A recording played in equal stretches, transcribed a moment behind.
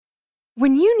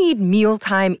When you need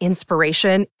mealtime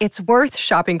inspiration, it's worth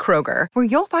shopping Kroger, where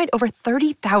you'll find over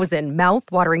 30,000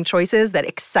 mouth-watering choices that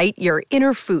excite your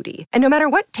inner foodie. And no matter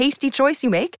what tasty choice you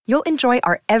make, you'll enjoy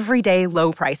our everyday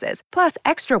low prices, plus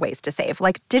extra ways to save,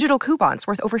 like digital coupons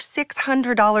worth over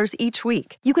 $600 each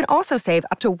week. You can also save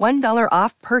up to $1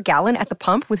 off per gallon at the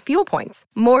pump with fuel points.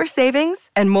 More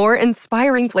savings and more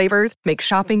inspiring flavors make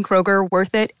shopping Kroger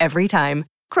worth it every time.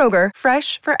 Kroger,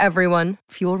 fresh for everyone.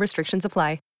 Fuel restrictions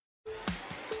apply.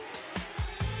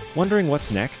 Wondering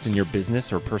what's next in your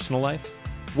business or personal life?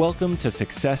 Welcome to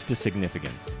Success to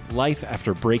Significance, Life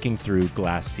After Breaking Through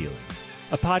Glass Ceilings,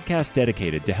 a podcast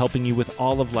dedicated to helping you with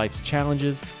all of life's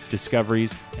challenges,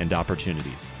 discoveries, and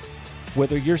opportunities.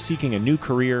 Whether you're seeking a new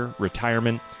career,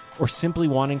 retirement, or simply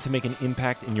wanting to make an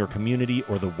impact in your community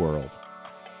or the world.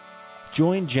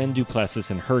 Join Jen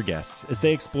Duplessis and her guests as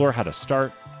they explore how to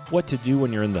start, what to do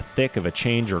when you're in the thick of a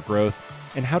change or growth,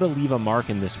 and how to leave a mark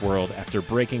in this world after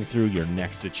breaking through your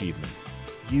next achievement.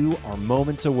 You are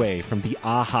moments away from the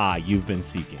aha you've been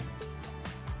seeking.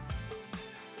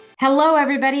 Hello,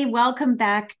 everybody. Welcome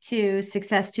back to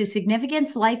Success to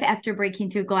Significance, Life After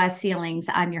Breaking Through Glass Ceilings.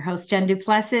 I'm your host, Jen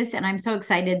Duplessis, and I'm so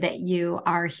excited that you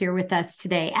are here with us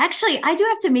today. Actually, I do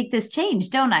have to make this change,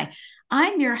 don't I?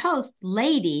 I'm your host,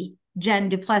 Lady Jen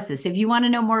Duplessis. If you want to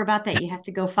know more about that, you have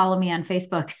to go follow me on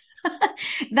Facebook.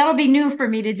 That'll be new for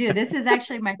me to do. This is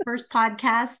actually my first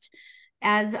podcast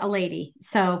as a lady.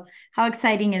 So how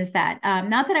exciting is that?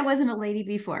 Not that I wasn't a lady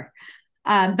before,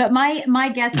 but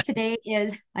my guest today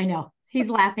is, I know, he's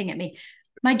laughing at me.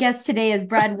 My guest today is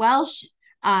Brad Walsh.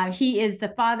 He is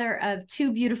the father of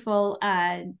two beautiful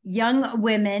young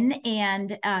women and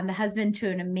the husband to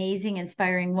an amazing,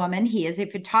 inspiring woman. He is a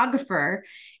photographer,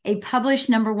 a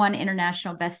published #1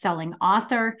 international best-selling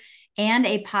author, and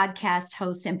a podcast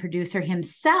host and producer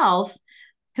himself,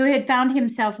 who had found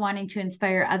himself wanting to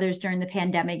inspire others during the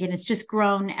pandemic. And it's just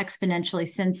grown exponentially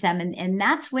since then. And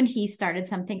that's when he started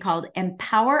something called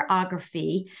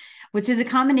Empowerography, which is a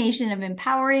combination of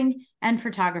empowering and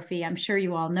photography. I'm sure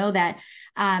you all know that.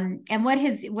 And what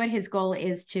his goal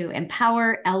is to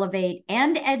empower, elevate,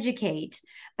 and educate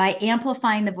by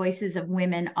amplifying the voices of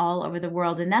women all over the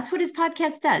world. And that's what his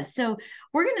podcast does. So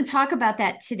we're going to talk about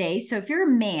that today. So if you're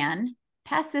a man,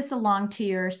 pass this along to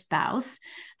your spouse.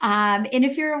 And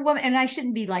if you're a woman, and I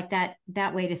shouldn't be like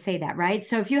that way to say that, right?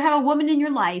 So if you have a woman in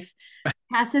your life,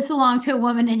 pass this along to a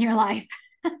woman in your life.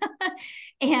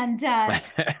 And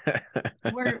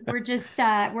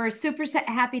we're super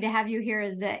happy to have you here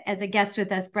as a guest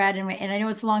with us, Brad. And I know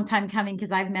it's a long time coming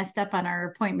because I've messed up on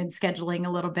our appointment scheduling a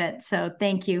little bit. So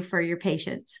thank you for your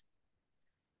patience.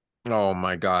 Oh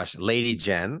my gosh, Lady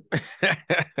Jen.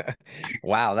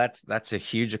 Wow, that's a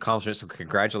huge accomplishment. So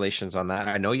congratulations on that.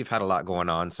 I know you've had a lot going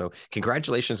on. So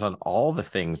congratulations on all the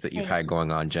things that you've had going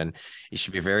on, Jen. You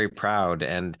should be very proud.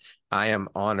 And I am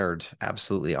honored,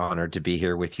 absolutely honored to be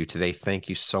here with you today. Thank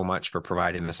you so much for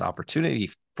providing this opportunity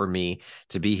for me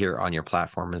to be here on your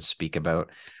platform and speak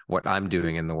about what I'm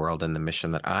doing in the world and the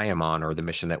mission that I am on, or the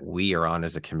mission that we are on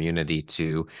as a community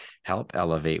to help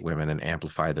elevate women and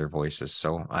amplify their voices.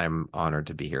 So I'm honored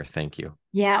to be here. Thank you.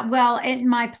 Yeah, well, and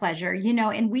my pleasure.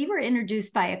 And we were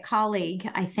introduced by a colleague,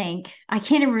 I think. I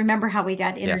can't even remember how we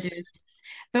got introduced. Yes.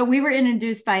 But we were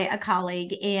introduced by a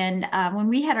colleague, and when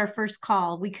we had our first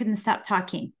call, we couldn't stop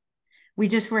talking. We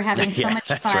just were having so much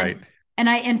fun. That's right. And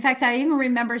in fact, I even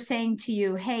remember saying to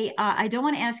you, hey, I don't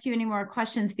want to ask you any more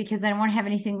questions because I don't want to have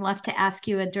anything left to ask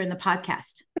you during the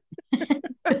podcast.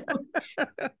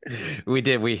 We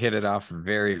did. We hit it off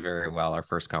very, very well, our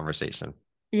first conversation.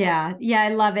 Yeah, I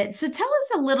love it. So tell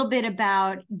us a little bit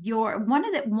about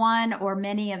one or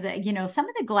many of the, some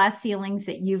of the glass ceilings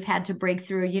that you've had to break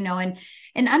through,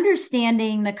 and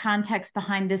understanding the context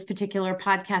behind this particular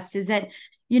podcast is that,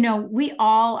 we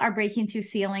all are breaking through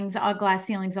ceilings, all glass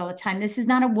ceilings all the time. This is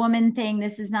not a woman thing.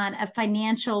 This is not a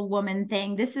financial woman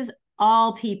thing. This is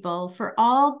all people for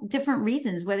all different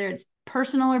reasons, whether it's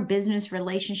personal or business,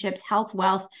 relationships, health,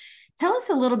 wealth. Tell us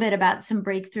a little bit about some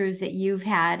breakthroughs that you've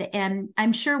had. And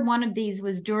I'm sure one of these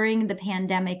was during the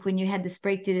pandemic when you had this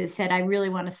breakthrough that said, I really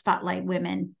want to spotlight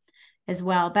women as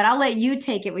well. But I'll let you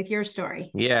take it with your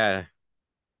story. Yeah.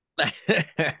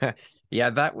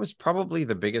 Yeah, that was probably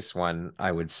the biggest one, I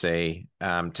would say,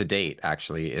 to date,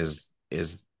 actually, is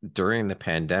during the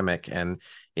pandemic. And,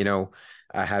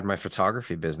 I had my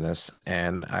photography business,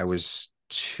 and I was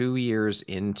 2 years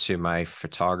into my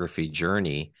photography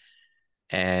journey.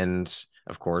 And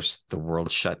of course, the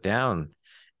world shut down,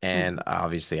 and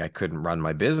obviously I couldn't run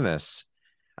my business.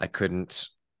 I couldn't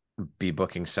be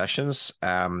booking sessions.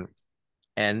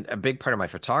 And a big part of my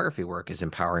photography work is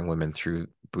empowering women through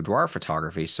boudoir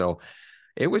photography. So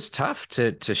it was tough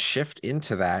to shift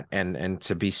into that and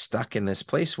to be stuck in this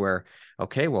place where,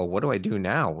 okay, well, what do I do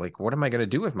now? Like, what am I going to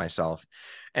do with myself?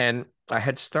 And I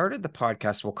had started the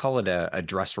podcast, we'll call it a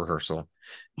dress rehearsal.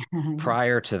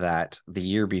 Prior to that, the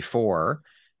year before,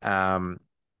 and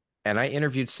I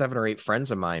interviewed 7 or 8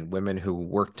 friends of mine, women who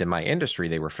worked in my industry.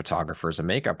 They were photographers and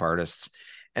makeup artists.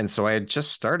 And so I had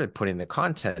just started putting the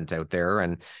content out there,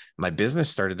 and my business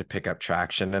started to pick up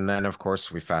traction. And then, of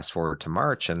course, we fast forward to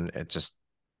March, and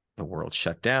the world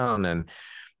shut down. And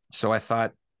so I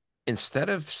thought, instead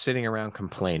of sitting around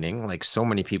complaining like so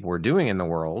many people were doing in the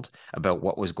world about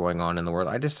what was going on in the world,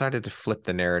 I decided to flip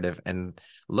the narrative and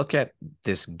look at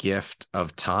this gift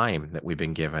of time that we've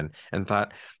been given, and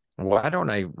thought, why don't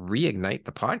I reignite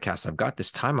the podcast? I've got this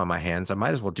time on my hands. I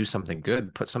might as well do something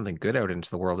good, put something good out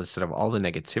into the world instead of all the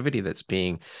negativity that's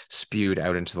being spewed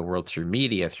out into the world through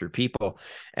media, through people.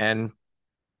 And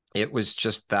it was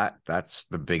just that's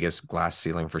the biggest glass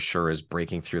ceiling for sure, is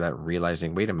breaking through that,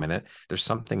 realizing, wait a minute, there's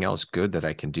something else good that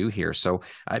I can do here. So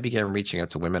I began reaching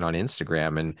out to women on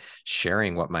Instagram and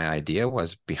sharing what my idea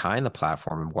was behind the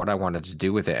platform and what I wanted to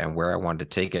do with it and where I wanted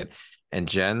to take it. And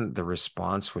Jen, the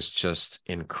response was just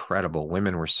incredible.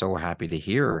 Women were so happy to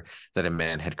hear that a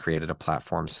man had created a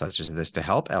platform such as this to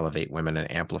help elevate women and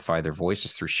amplify their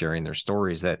voices through sharing their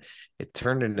stories, that it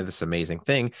turned into this amazing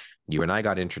thing. You and I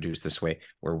got introduced this way,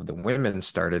 where the women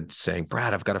started saying,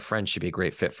 Brad, I've got a friend, she'd be a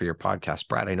great fit for your podcast.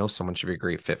 Brad, I know someone should be a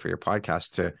great fit for your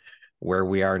podcast, to where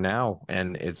we are now.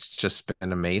 And it's just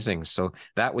been amazing. So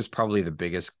that was probably the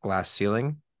biggest glass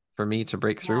ceiling for me to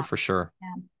break through, for sure.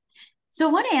 Yeah. So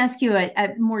I want to ask you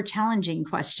a more challenging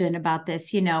question about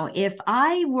this. If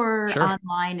I were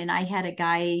online and I had a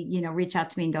guy, reach out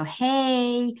to me and go,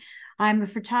 hey, I'm a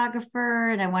photographer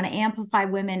and I want to amplify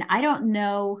women, I don't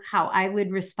know how I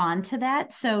would respond to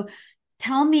that. So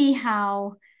tell me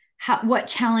what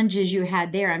challenges you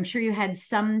had there. I'm sure you had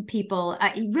some people,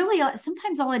 really,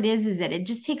 sometimes all it is that it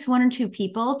just takes 1 or 2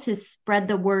 people to spread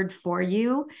the word for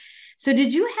you. So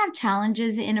did you have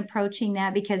challenges in approaching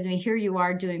that? Because here you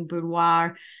are doing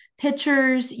boudoir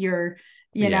pictures, you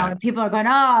know, and people are going,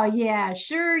 oh yeah,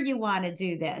 sure, you want to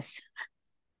do this.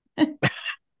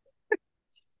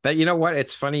 That, you know what?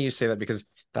 It's funny you say that, because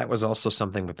that was also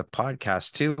something with the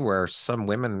podcast too, where some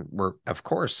women were, of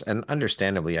course, and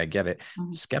understandably, I get it,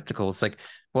 skeptical. It's like,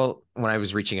 well, when I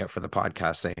was reaching out for the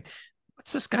podcast, saying,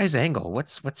 what's this guy's angle?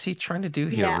 What's he trying to do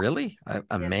here? Really?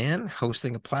 A man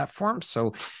hosting a platform?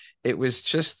 So it was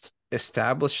just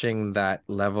establishing that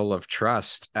level of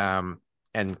trust, and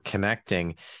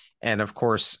connecting. And of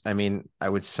course, I mean, I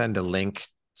would send a link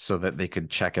so that they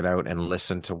could check it out and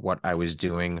listen to what I was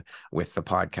doing with the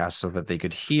podcast, so that they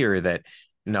could hear that,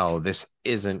 no, this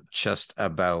isn't just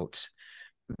about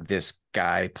this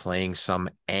guy playing some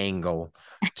angle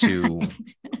to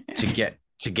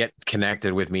get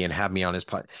connected with me and have me on his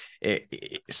pod.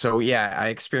 So yeah, I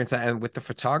experienced that. And with the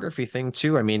photography thing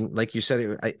too, I mean, like you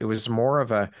said, it was more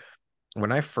of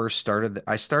when I first started,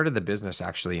 I started the business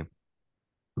actually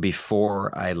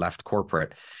before I left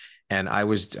corporate. And I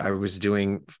was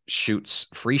doing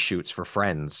free shoots for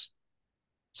friends,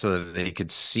 so that they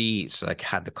could see, so I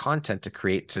had the content to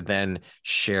create to then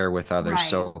share with others. Right.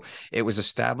 So it was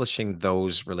establishing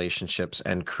those relationships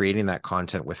and creating that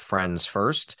content with friends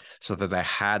first, so that I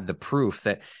had the proof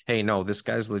that, hey, no, this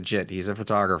guy's legit. He's a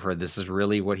photographer. This is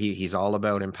really what he's all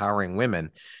about, empowering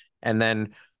women. And then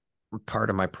part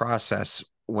of my process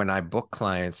when I book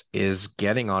clients is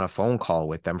getting on a phone call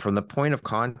with them. From the point of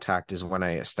contact is when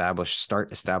I start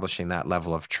establishing that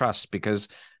level of trust, because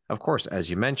of course, as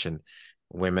you mentioned,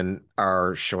 women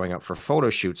are showing up for photo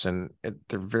shoots and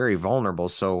they're very vulnerable.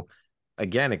 So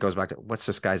again, it goes back to, what's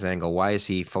this guy's angle? Why is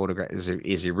he photographing?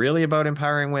 Is he really about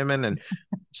empowering women? And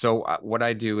so what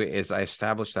I do is I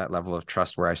establish that level of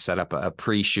trust where I set up a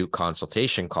pre-shoot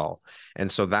consultation call.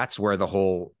 And so that's where the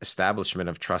whole establishment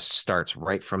of trust starts,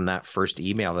 right from that first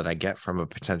email that I get from a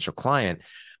potential client,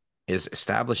 is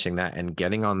establishing that and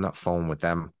getting on the phone with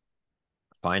them,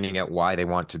 finding out why they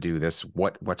want to do this,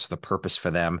 what's the purpose for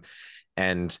them,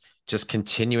 and just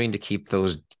continuing to keep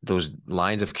those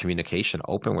lines of communication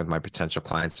open with my potential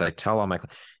clients. I tell all my,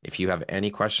 if you have any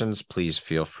questions, please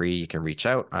feel free. You can reach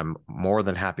out. I'm more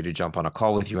than happy to jump on a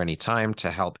call with you anytime to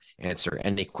help answer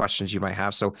any questions you might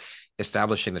have. So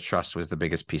establishing the trust was the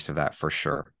biggest piece of that, for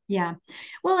sure. Yeah.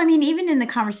 Well, I mean, even in the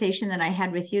conversation that I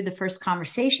had with you, the first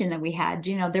conversation that we had,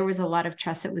 there was a lot of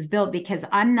trust that was built, because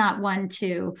I'm not one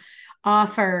to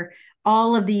offer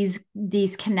all of these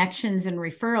connections and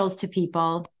referrals to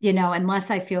people,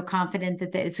 unless I feel confident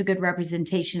that it's a good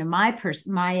representation of my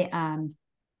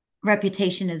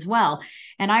reputation as well.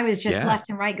 And I was just Yeah. left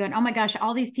and right going, oh my gosh,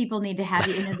 all these people need to have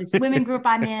you. This women group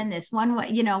I'm in, this one,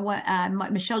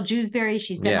 Michelle Jewsbury,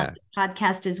 she's been on Yeah. this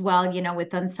podcast as well,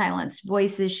 with Unsilenced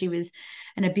Voices. She was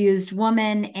an abused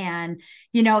woman. And,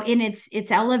 and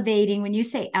it's elevating. When you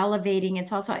say elevating,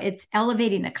 it's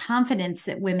elevating the confidence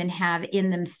that women have in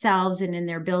themselves and in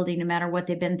their ability, no matter what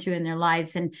they've been through in their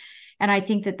lives. And I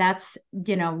think that that's,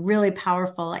 really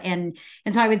powerful. And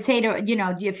so I would say to,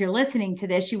 if you're listening to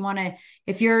this, you want to,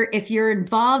 if you're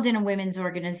involved in a women's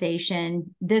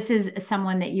organization, this is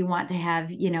someone that you want to have,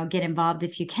 get involved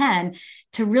if you can,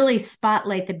 to really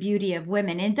spotlight the beauty of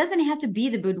women. And it doesn't have to be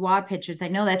the boudoir pictures. I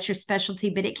know that's your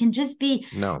specialty, but it can just be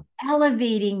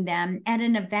elevating them at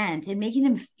an event and making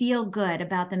them feel good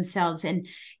about themselves. And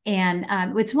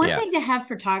it's one thing to have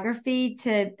photography,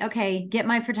 to get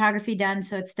my photography done,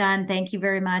 so it's done, thank you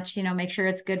very much, make sure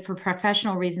it's good for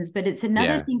professional reasons. But it's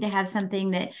another thing to have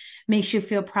something that makes you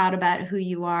feel proud about who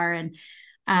you are. And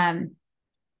and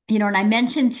I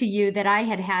mentioned to you that I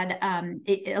had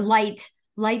a light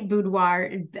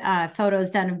boudoir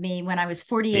photos done of me when I was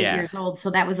 48 years old. So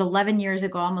that was 11 years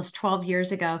ago, almost 12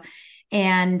 years ago.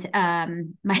 And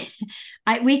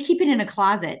we keep it in a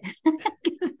closet.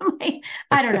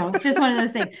 I don't know. It's just one of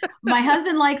those things. My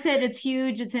husband likes it. It's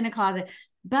huge. It's in a closet.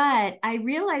 But I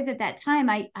realized at that time,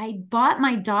 I bought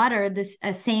my daughter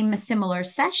a similar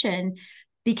session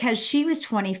because she was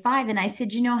 25. And I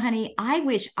said, honey, I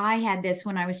wish I had this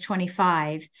when I was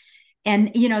 25.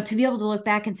 And, to be able to look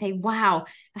back and say, wow,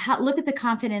 look at the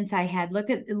confidence I had.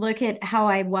 Look at how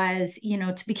I was,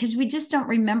 because we just don't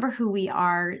remember who we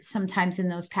are sometimes in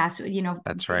those past,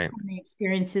 that's right. The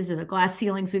experiences of the glass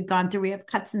ceilings we've gone through. We have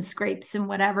cuts and scrapes and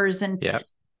whatevers. And,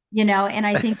 and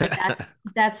I think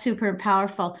that's super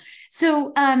powerful.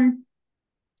 So, can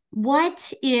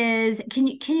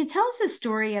you tell us a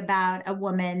story about a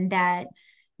woman that,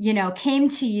 came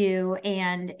to you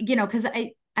and, because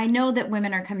I know that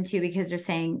women are coming to you because they're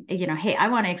saying, hey, I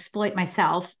want to exploit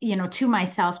myself, to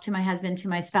myself, to my husband, to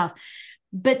my spouse.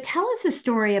 But tell us a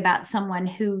story about someone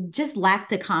who just lacked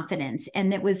the confidence,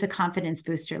 and that was the confidence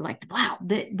booster. Like, wow,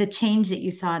 the change that you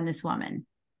saw in this woman.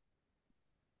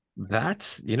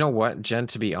 That's, you know what, Jen,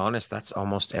 to be honest, that's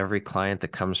almost every client that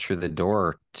comes through the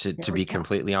door, to be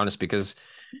completely honest, because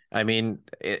I mean,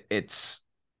 it's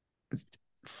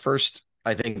first,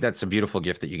 I think that's a beautiful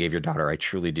gift that you gave your daughter. I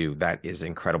truly do. That is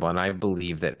incredible. And I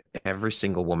believe that every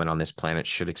single woman on this planet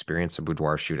should experience a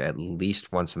boudoir shoot at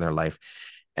least once in their life.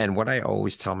 And what I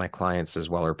always tell my clients as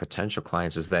well, or potential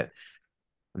clients, is that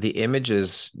the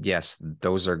images, yes,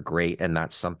 those are great. And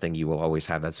that's something you will always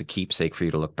have. That's a keepsake for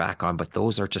you to look back on. But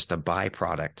those are just a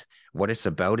byproduct. What it's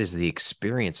about is the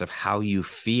experience of how you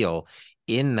feel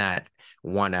in that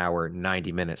 1 hour,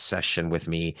 90-minute session with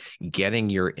me, getting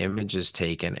your images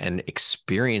taken and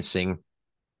experiencing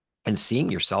and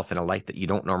seeing yourself in a light that you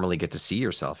don't normally get to see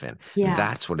yourself in. Yeah.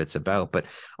 That's what it's about. But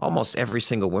almost every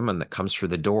single woman that comes through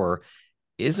the door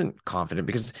isn't confident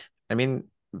because, I mean,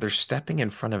 they're stepping in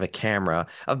front of a camera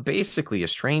of basically a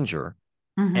stranger,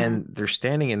 and they're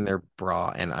standing in their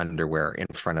bra and underwear in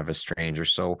front of a stranger.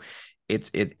 So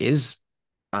it is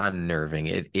unnerving.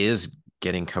 It is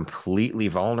getting completely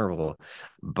vulnerable.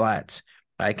 But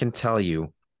I can tell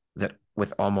you that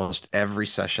with almost every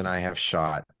session I have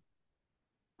shot,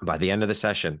 by the end of the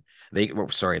session,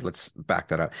 let's back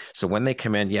that up. So when they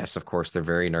come in, yes, of course, they're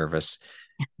very nervous.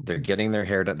 They're getting their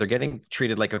hair done. They're getting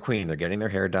treated like a queen. They're getting their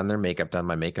hair done, their makeup done.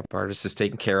 My makeup artist is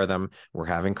taking care of them. We're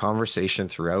having conversation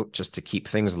throughout just to keep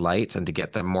things light and to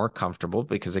get them more comfortable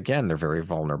because, again, they're very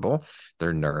vulnerable.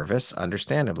 They're nervous,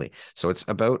 understandably. So it's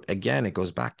about, again, it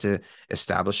goes back to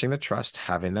establishing the trust,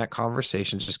 having that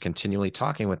conversation, just continually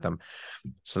talking with them.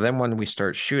 So then when we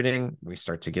start shooting, we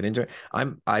start to get into it.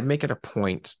 I make it a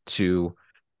point to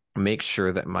make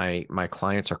sure that my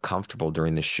clients are comfortable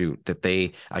during the shoot,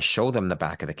 that I show them the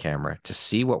back of the camera to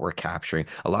see what we're capturing.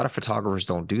 A lot of photographers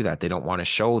don't do that. They don't want to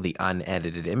show the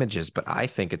unedited images, but I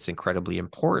think it's incredibly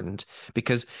important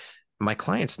because my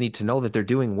clients need to know that they're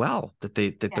doing well,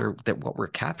 that what we're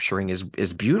capturing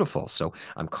is beautiful. So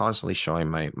I'm constantly showing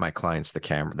my clients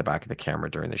the back of the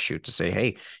camera during the shoot to say,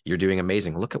 hey, you're doing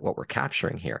amazing. Look at what we're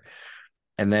capturing here.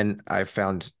 And then I've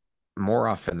found more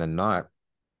often than not,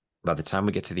 by the time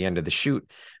we get to the end of the shoot,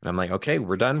 and I'm like, okay,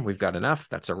 we're done. We've got enough.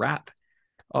 That's a wrap.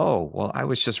 Oh, well, I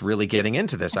was just really getting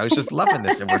into this. I was just loving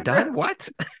this. And we're done. What?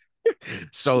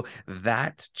 So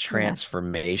that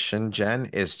transformation, Jen,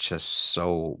 is just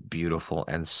so beautiful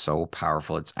and so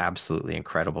powerful. It's absolutely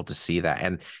incredible to see that.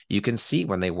 And you can see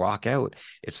when they walk out,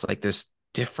 it's like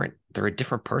they're a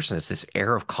different person. It's this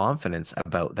air of confidence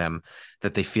about them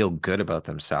that they feel good about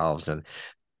themselves. And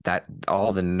that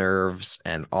all the nerves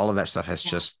and all of that stuff has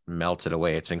Yeah. just melted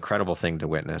away. It's an incredible thing to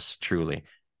witness, truly.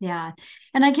 Yeah.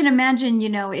 And I can imagine,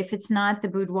 if it's not the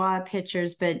boudoir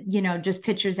pictures, but, just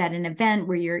pictures at an event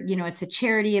where it's a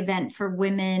charity event for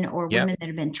women or Yep. women that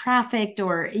have been trafficked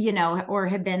or, or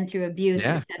have been through abuse,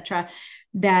 Yeah. etc.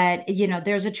 That,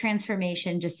 there's a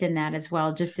transformation just in that as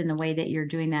well, just in the way that you're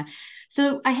doing that.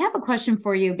 So I have a question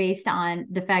for you based on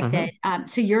the fact Mm-hmm. that,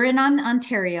 so you're in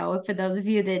Ontario, for those of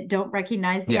you that don't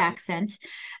recognize the Yeah. accent.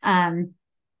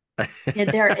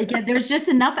 Again, there's just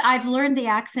enough. I've learned the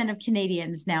accent of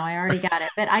Canadians now. I already got it,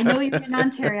 but I know you're in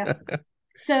Ontario.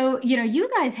 So, you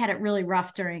guys had it really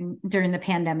rough during the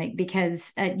pandemic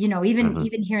because, even Mm-hmm.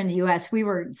 even here in the US, we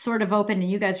were sort of open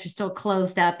and you guys were still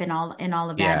closed up and all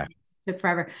of that. Yeah. It took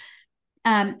forever.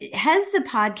 Has the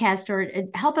podcast, or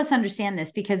help us understand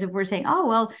this, because if we're saying, oh,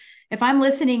 well, if I'm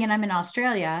listening and I'm in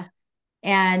Australia,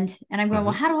 and I'm going,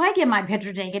 well, Mm-hmm. how do I get my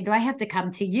picture taken? Do I have to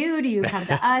come to you? Do you come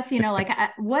to us? Like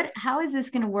how is this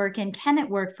going to work? And can it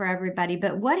work for everybody?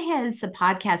 But what has the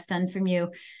podcast done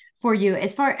for you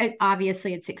as far,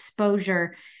 obviously it's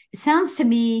exposure. It sounds to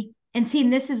me, and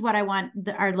seeing, this is what I want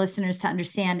our listeners to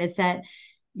understand, is that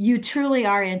you truly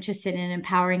are interested in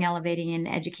empowering, elevating, and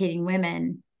educating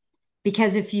women.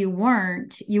 Because if you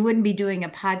weren't, you wouldn't be doing a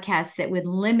podcast that would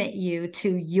limit you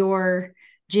to your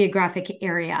geographic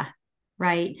area,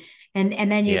 right? And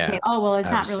then you'd Yeah. say, oh, well, it's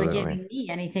not really Absolutely. giving me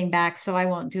anything back, so I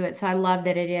won't do it. So I love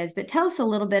that it is. But tell us a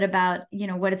little bit about,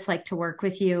 what it's like to work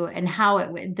with you and how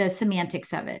the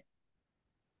semantics of it.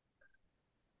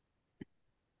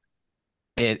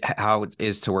 How it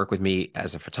is to work with me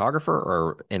as a photographer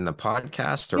or in the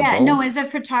podcast or Yeah, no, as both? a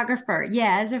photographer.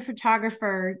 Yeah, as a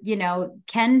photographer,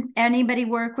 can anybody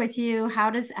work with you?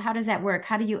 How does that work?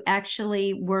 How do you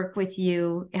actually work with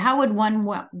you? How would one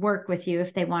work with you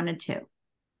if they wanted to?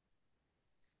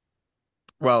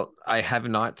 Well, I have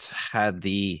not had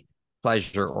the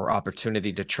pleasure or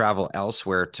opportunity to travel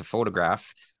elsewhere to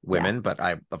photograph Yeah. women, but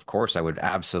of course, I would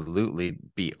absolutely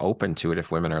be open to it if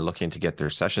women are looking to get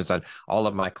their sessions done. All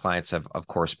of my clients have, of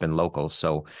course, been local.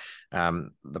 So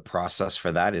the process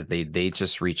for that is they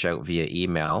just reach out via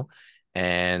email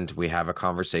and we have a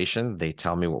conversation. They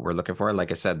tell me what we're looking for. Like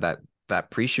I said,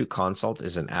 that pre-shoot consult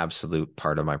is an absolute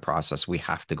part of my process. We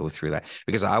have to go through that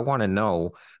because I want to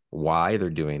know why they're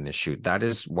doing this shoot. That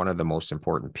is one of the most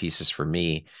important pieces for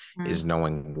me, is Mm.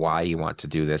 knowing why you want to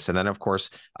do this. And then of course,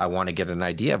 I want to get an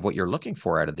idea of what you're looking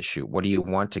for out of the shoot. What do you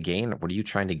want to gain? What are you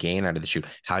trying to gain out of the shoot?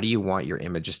 How do you want your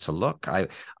images to look?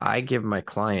 I give my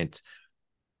client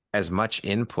as much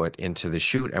input into the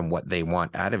shoot and what they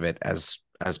want out of it as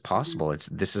Mm. possible.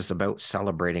 This is about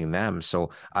celebrating them.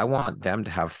 So I want them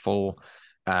to have full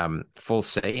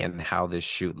say in how this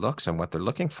shoot looks and what they're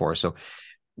looking for. So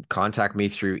contact me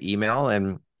through email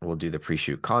and we'll do the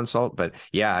pre-shoot consult. But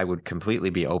yeah, I would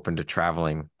completely be open to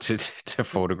traveling to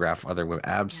photograph other women.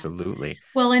 Yeah. Absolutely.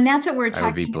 Well, and that's what we're I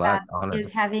would be talking glad, about, honored.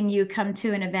 is having you come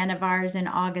to an event of ours in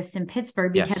August in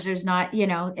Pittsburgh, because Yes. there's not,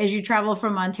 as you travel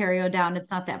from Ontario down,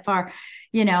 it's not that far,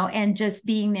 and just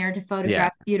being there to Yeah.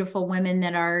 photograph beautiful women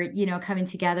that are, coming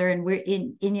together. And we're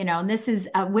and this is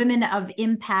Women of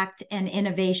Impact and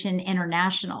Innovation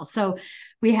International. So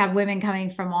we have women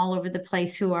coming from all over the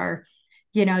place who are,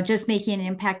 just making an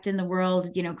impact in the world,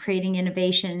 creating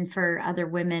innovation for other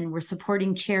women. We're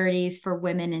supporting charities for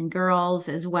women and girls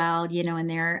as well, in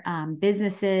their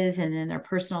businesses and in their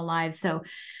personal lives. So,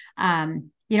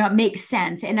 it makes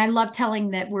sense. And I love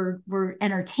telling that we're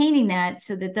entertaining that,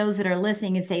 so that those that are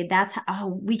listening and say,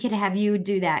 we could have you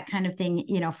do that kind of thing,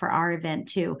 for our event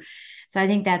too. So I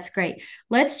think that's great.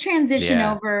 Let's transition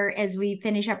Yeah. over, as we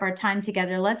finish up our time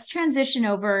together. Let's transition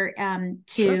over Sure.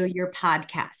 to your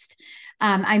podcast.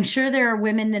 I'm sure there are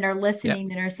women that are Yep. listening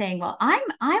that are saying, well,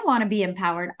 I want to be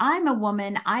empowered. I'm a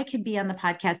woman. I could be on the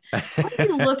podcast. What are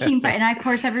you looking for? And of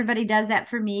course, everybody does that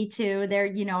for me too.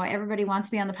 Everybody wants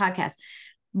to be on the podcast.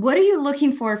 What are you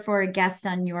looking for a guest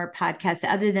on your podcast,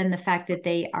 other than the fact that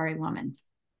they are a woman?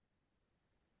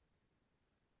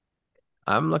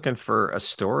 I'm looking for a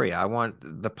story.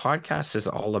 The podcast is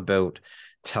all about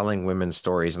telling women's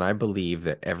stories. And I believe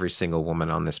that every single woman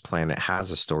on this planet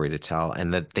has a story to tell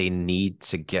and that they need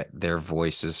to get their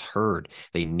voices heard.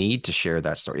 They need to share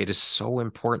that story. It is so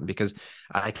important because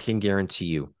I can guarantee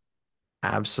you,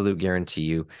 absolute guarantee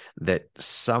you, that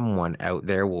someone out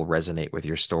there will resonate with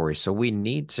your story. So we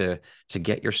need to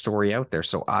get your story out there.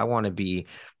 So I want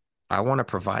to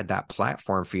provide that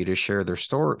platform for you to share their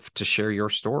story, to share your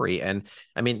story. And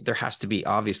I mean, there has to be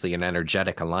obviously an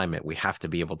energetic alignment. We have to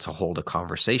be able to hold a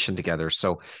conversation together.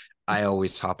 So I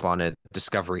always hop on a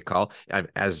discovery call.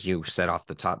 As you said off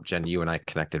the top, Jen, you and I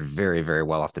connected very, very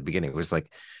well off the beginning. It was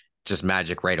like, just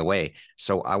magic right away.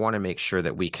 So I want to make sure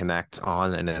that we connect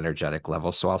on an energetic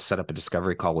level. So I'll set up a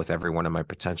discovery call with every one of my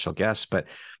potential guests. But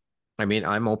I mean,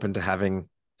 I'm open to having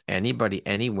anybody,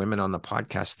 any women on the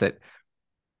podcast that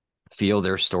feel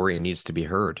their story needs to be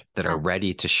heard, that are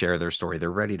ready to share their story.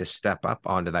 They're ready to step up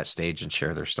onto that stage and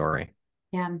share their story.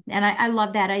 Yeah. And I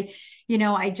love that. I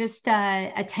just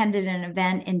attended an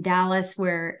event in Dallas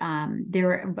where there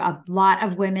were a lot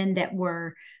of women that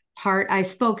were I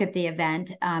spoke at the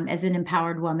event as an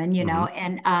empowered woman,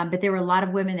 and but there were a lot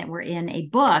of women that were in a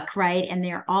book, right? And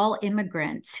they're all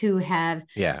immigrants who have,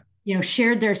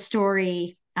 shared their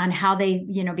story on how they,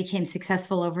 became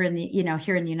successful over in the,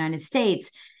 here in the United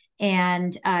States.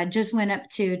 And just went up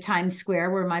to Times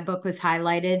Square where my book was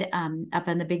highlighted, up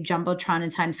on the big Jumbotron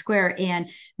in Times Square. And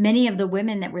many of the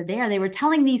women that were there, they were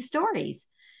telling these stories.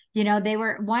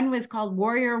 One was called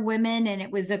Warrior Women, and it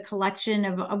was a collection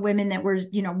of women that were,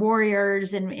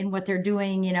 warriors in what they're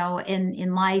doing,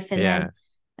 in life. And then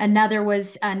another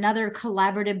was another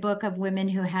collaborative book of women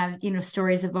who have,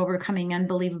 stories of overcoming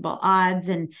unbelievable odds.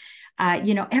 And,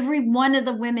 every one of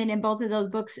the women in both of those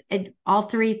books, all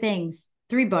three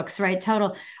books, right?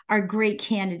 Total, are great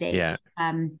candidates,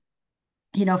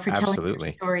 for telling your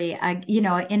story,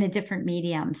 in a different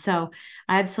medium. So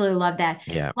I absolutely love that.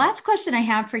 Yeah. Last question I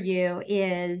have for you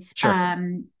is, sure.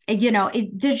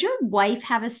 Does your wife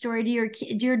have a story? Do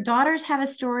your daughters have a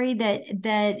story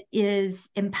that is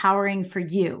empowering for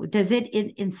you? Does it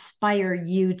inspire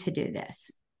you to do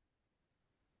this?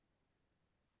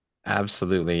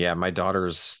 Absolutely. Yeah. My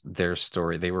daughters, their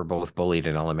story, they were both bullied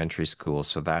in elementary school.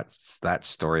 So that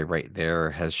story right there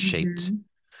has shaped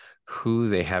who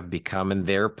they have become. And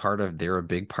they're a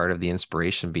big part of the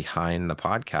inspiration behind the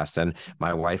podcast, and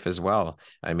my wife as well.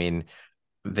 I mean,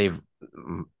 they've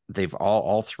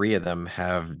all three of them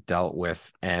have dealt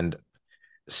with and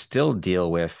still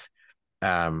deal with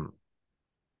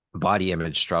body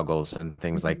image struggles and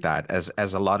things like that,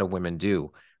 as a lot of women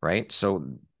do, right? So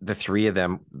the three of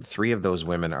those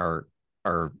women are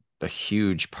a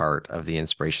huge part of the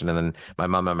inspiration. And then my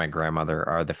mom and my grandmother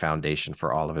are the foundation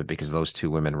for all of it, because those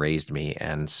two women raised me.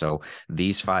 And so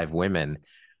these five women,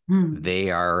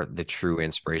 they are the true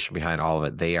inspiration behind all of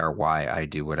it. They are why I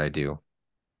do what I do.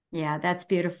 Yeah, that's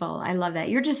beautiful. I love that.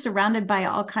 You're just surrounded by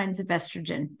all kinds of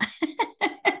estrogen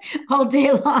all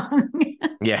day long.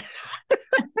 Yeah.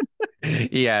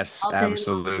 Yes,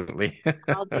 absolutely.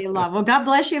 All day long. Well, God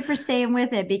bless you for staying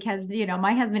with it, because,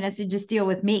 my husband has to just deal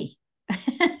with me,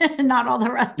 not all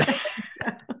the rest of it.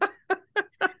 So.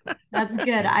 That's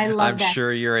good. I love that. I'm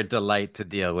sure you're a delight to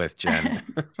deal with, Jen.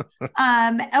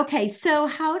 Okay. So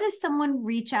how does someone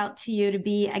reach out to you to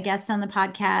be a guest on the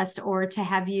podcast, or to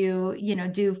have you,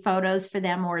 do photos for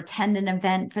them or attend an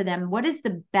event for them? What is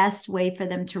the best way for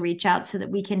them to reach out so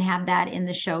that we can have that in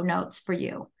the show notes for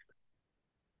you?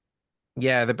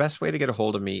 Yeah, the best way to get a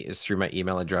hold of me is through my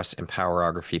email address,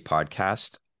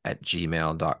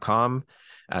 empowerographypodcast@gmail.com.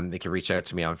 They can reach out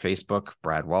to me on Facebook,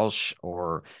 Brad Walsh,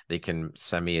 or they can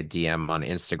send me a DM on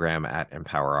Instagram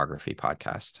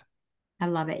 @empowerographypodcast. I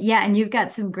love it. Yeah. And you've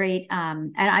got some great,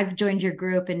 and I've joined your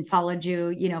group and followed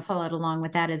you, followed along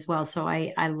with that as well. So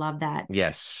I love that.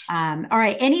 Yes. All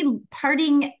right. Any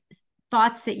parting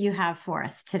thoughts that you have for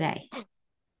us today?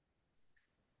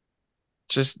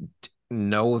 Just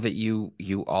know that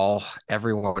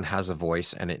everyone has a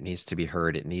voice, and it needs to be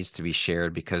heard. It needs to be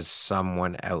shared, because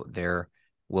someone out there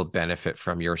will benefit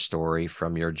from your story,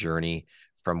 from your journey,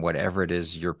 from whatever it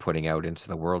is you're putting out into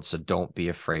the world. So don't be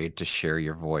afraid to share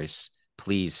your voice.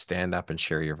 Please stand up and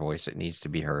share your voice. It needs to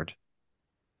be heard.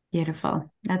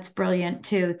 Beautiful. That's brilliant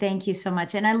too. Thank you so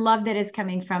much. And I love that it's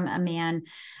coming from a man,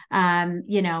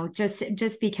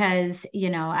 just because,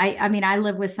 I mean, I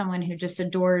live with someone who just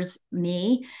adores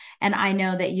me, and I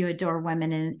know that you adore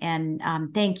women, and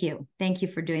thank you. Thank you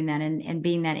for doing that and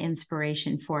being that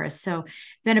inspiration for us. So it's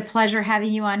been a pleasure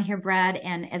having you on here, Brad.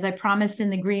 And as I promised in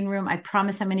the green room, I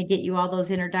promise I'm going to get you all those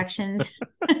introductions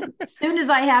as soon as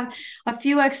I have a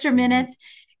few extra minutes.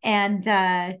 And,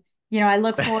 I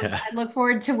look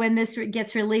forward to when this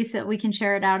gets released, so that we can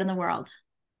share it out in the world.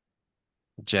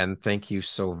 Jen, thank you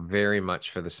so very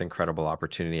much for this incredible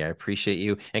opportunity. I appreciate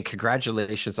you, and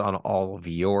congratulations on all of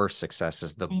your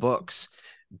successes. The books,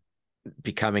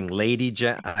 becoming Lady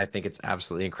Jen, I think it's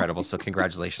absolutely incredible. So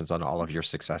congratulations on all of your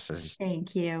successes.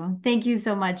 Thank you. Thank you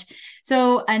so much.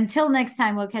 So until next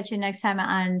time, we'll catch you next time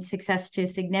on Success to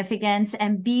Significance.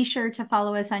 And be sure to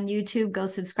follow us on YouTube. Go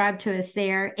subscribe to us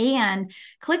there, and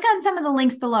click on some of the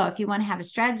links below if you want to have a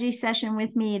strategy session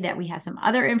with me, that we have some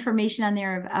other information on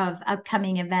there of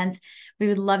upcoming events. We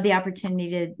would love the opportunity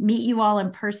to meet you all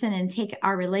in person and take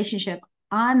our relationship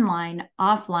online,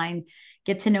 offline,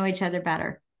 get to know each other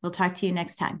better. We'll talk to you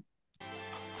next time.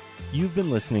 You've been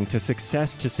listening to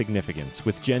Success to Significance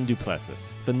with Jen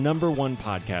Duplessis, the #1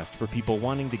 podcast for people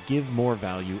wanting to give more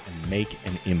value and make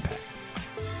an impact.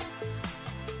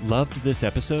 Loved this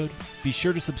episode? Be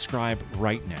sure to subscribe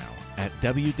right now at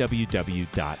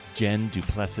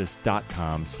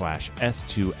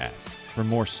www.jenduplessis.com/S2S for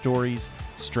more stories,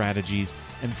 strategies,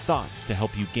 and thoughts to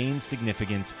help you gain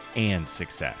significance and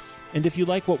success. And if you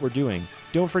like what we're doing,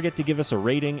 don't forget to give us a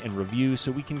rating and review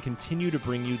so we can continue to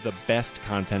bring you the best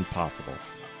content possible.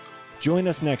 Join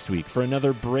us next week for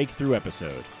another breakthrough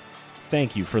episode.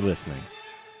 Thank you for listening.